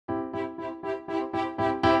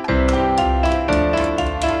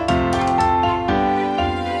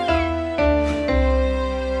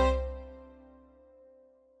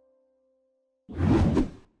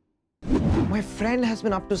My friend has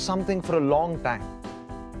been up to something for a long time.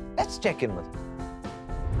 Let's check in with him.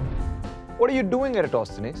 What are you doing,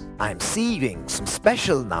 Eratosthenes? I'm sieving some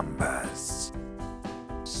special numbers.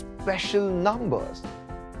 Special numbers?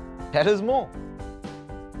 Tell us more.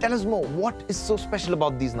 Tell us more. What is so special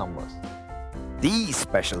about these numbers? These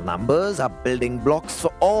special numbers are building blocks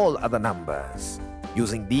for all other numbers.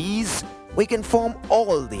 Using these, we can form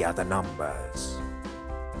all the other numbers.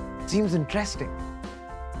 Seems interesting.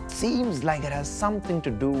 Seems like it has something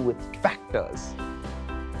to do with factors.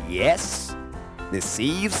 Yes, the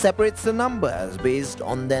sieve separates the numbers based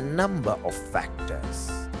on their number of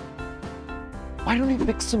factors. Why don't we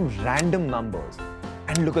pick some random numbers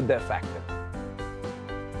and look at their factors?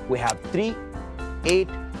 We have 3, 8,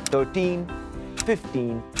 13,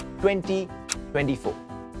 15, 20, 24.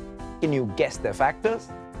 Can you guess their factors?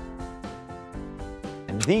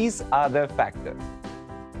 And these are their factors.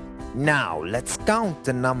 Now let's count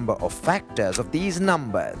the number of factors of these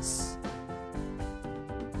numbers.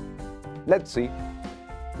 Let's see.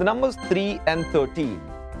 The numbers 3 and 13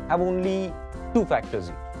 have only 2 factors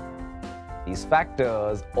each. These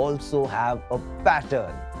factors also have a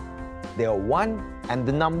pattern. They are 1 and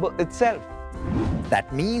the number itself.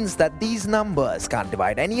 That means that these numbers can't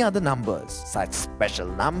divide any other numbers. Such special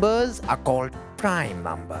numbers are called prime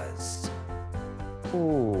numbers.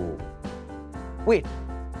 Oh. Wait.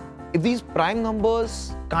 If these prime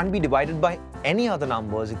numbers can't be divided by any other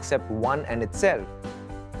numbers except 1 and itself,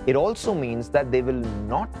 it also means that they will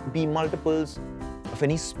not be multiples of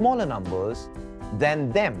any smaller numbers than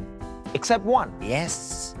them except 1.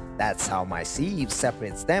 Yes, that's how my sieve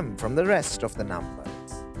separates them from the rest of the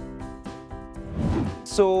numbers.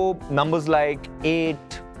 So numbers like 8,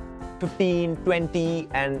 15, 20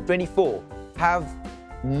 and 24 have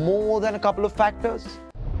more than a couple of factors.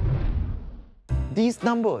 These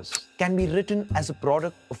numbers can be written as a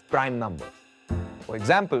product of prime numbers. For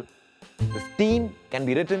example, 15 can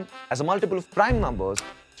be written as a multiple of prime numbers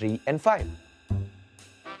 3 and 5.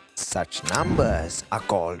 Such numbers are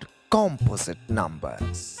called composite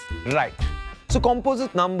numbers. Right. So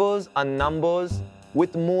composite numbers are numbers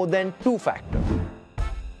with more than 2 factors.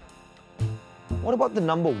 What about the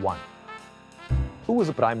number 1? 2 is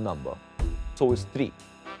a prime number, so is 3.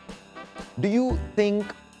 Do you think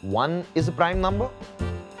 1 is a prime number?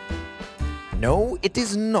 No, it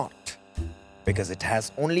is not. Because it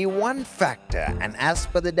has only 1 factor, and as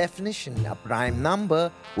per the definition, a prime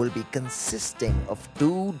number will be consisting of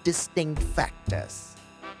 2 distinct factors.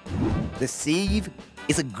 The sieve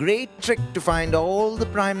is a great trick to find all the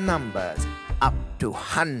prime numbers up to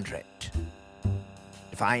 100.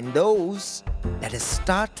 To find those, let us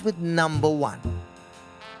start with number 1.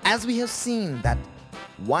 As we have seen that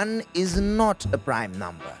 1 is not a prime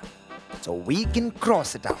number, so we can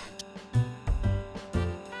cross it out.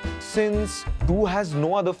 Since 2 has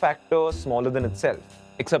no other factor smaller than itself,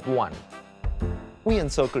 except 1, we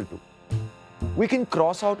encircle 2. We can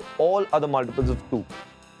cross out all other multiples of 2.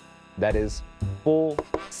 That is 4,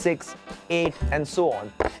 6, 8 and so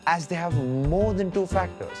on, as they have more than 2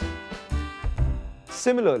 factors.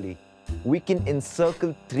 Similarly, we can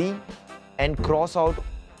encircle 3 and cross out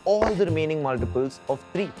all the remaining multiples of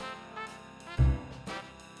 3.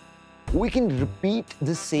 We can repeat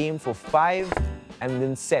the same for 5 and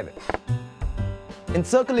then 7.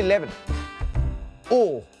 Encircle 11.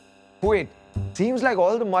 Oh, wait, seems like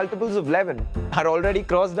all the multiples of 11 are already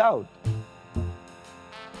crossed out.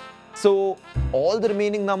 So, all the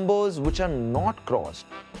remaining numbers which are not crossed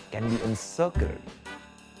can be encircled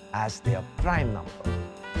as they are prime numbers.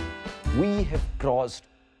 We have crossed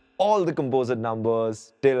all the composite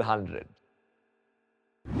numbers till 100.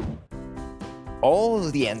 All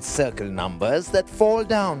the encircled numbers that fall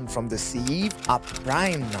down from the sieve are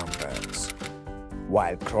prime numbers,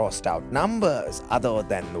 while crossed out numbers other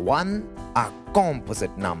than 1 are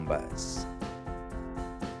composite numbers.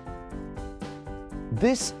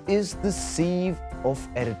 This is the sieve of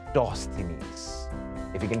Eratosthenes.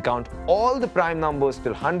 If we can count all the prime numbers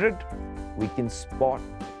till 100, we can spot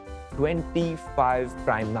 25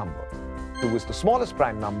 prime numbers. 2 is the smallest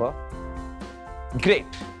prime number. Great!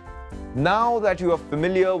 Now that you are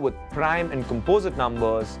familiar with prime and composite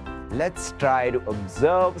numbers, let's try to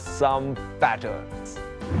observe some patterns.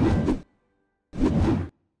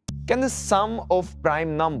 Can the sum of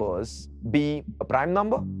prime numbers be a prime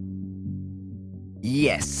number?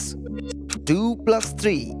 Yes, 2 plus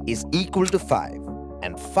 3 is equal to 5,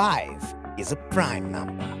 and 5 is a prime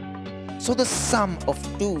number. So the sum of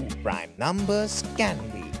 2 prime numbers can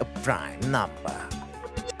be a prime number.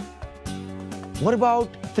 What about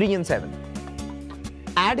 3 and 7?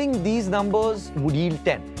 Adding these numbers would yield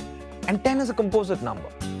 10, and 10 is a composite number.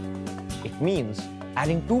 It means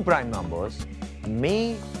adding two prime numbers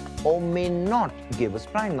may or may not give us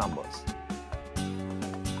prime numbers.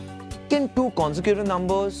 Can two consecutive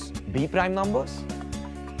numbers be prime numbers?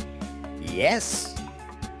 Yes.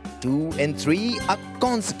 2 and 3 are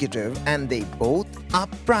consecutive and they both are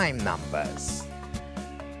prime numbers.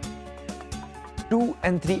 2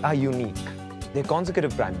 and 3 are unique. They're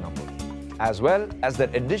consecutive prime numbers, as well as their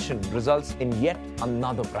addition results in yet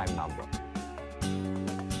another prime number.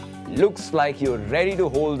 Looks like you're ready to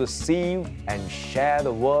hold the sieve and share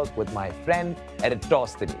the work with my friend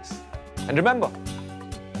Eratosthenes. And remember,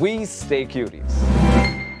 we stay curious.